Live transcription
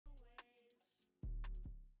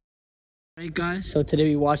Alright guys, so today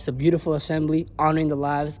we watched a beautiful assembly honoring the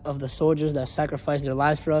lives of the soldiers that sacrificed their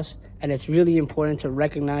lives for us, and it's really important to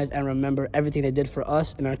recognize and remember everything they did for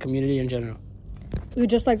us and our community in general. We would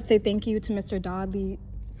just like to say thank you to Mr. Dodley's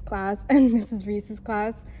class and Mrs. Reese's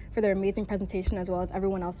class for their amazing presentation, as well as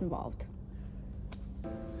everyone else involved.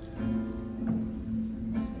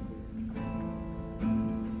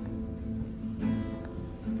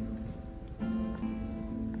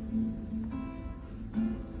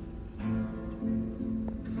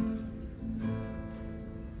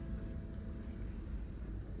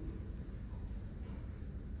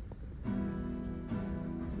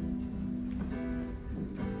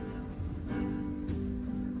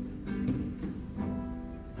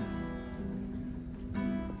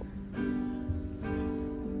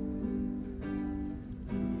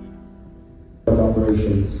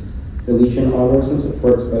 Operations. The Legion honors and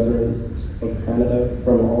supports veterans of Canada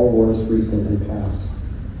from all wars recent and past.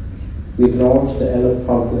 We acknowledge the end of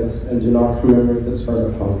conflicts and do not commemorate the start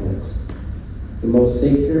of conflicts. The most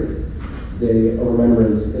sacred day of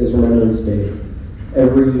remembrance is Remembrance Day.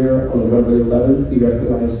 Every year on November 11th, we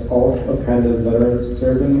recognize all of Canada's veterans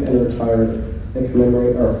serving and retired and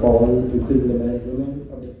commemorate our fallen, including the men and women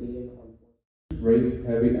of the Canadian Armed Forces. Braved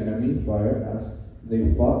heavy enemy fire as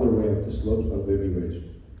they fought their way up the slopes of Vimy Ridge.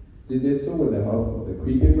 They did so with the help of the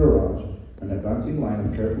creeping barrage, an advancing line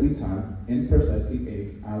of carefully timed, imprecisely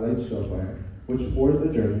aimed Allied shell fire, which forced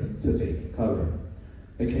the Germans to take cover.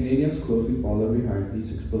 The Canadians closely followed behind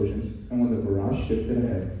these explosions, and when the barrage shifted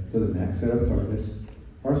ahead to the next set of targets,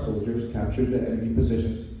 our soldiers captured the enemy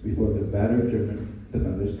positions before the battered German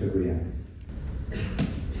defenders could react.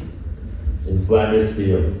 In Flanders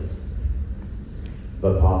fields,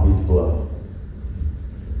 the poppies blow.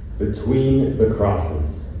 Between the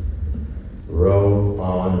crosses, row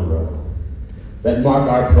on row, that mark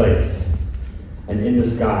our place, and in the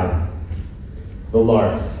sky, the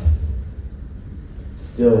larks,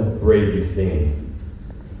 still bravely singing,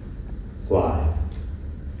 fly,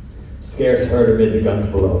 scarce heard amid the guns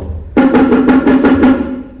below.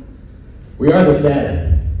 We are the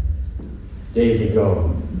dead, days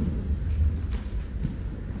ago.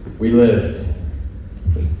 We lived,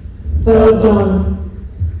 fell dawn,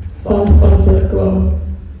 saw sunset glow,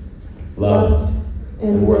 loved,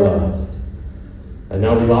 and were were loved. And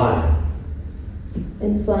now we lie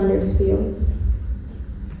in Flanders fields.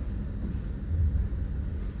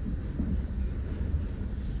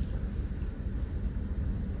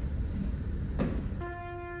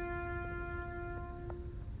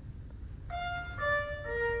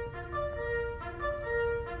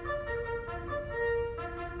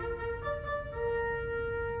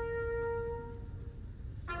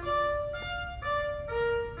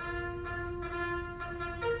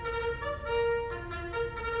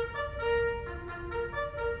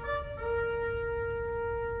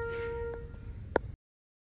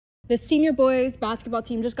 The senior boys basketball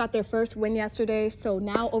team just got their first win yesterday, so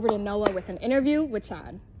now over to Noah with an interview with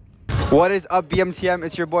Chad. What is up, BMTM?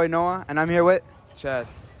 It's your boy Noah, and I'm here with Chad.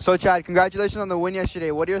 So Chad, congratulations on the win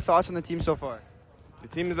yesterday. What are your thoughts on the team so far? The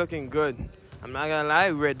team is looking good. I'm not gonna lie,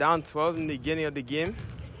 we were down 12 in the beginning of the game.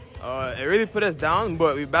 It really put us down,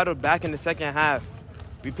 but we battled back in the second half.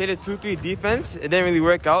 We played a 2-3 defense. It didn't really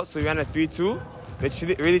work out, so we ran a 3-2, which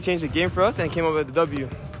really changed the game for us and came up with the W.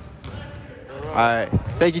 All right.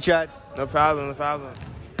 Thank you, Chad. No problem, no problem.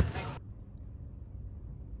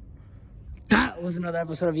 That was another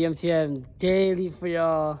episode of BMTM Daily for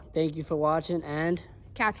y'all. Thank you for watching, and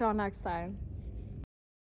Catch y'all next time.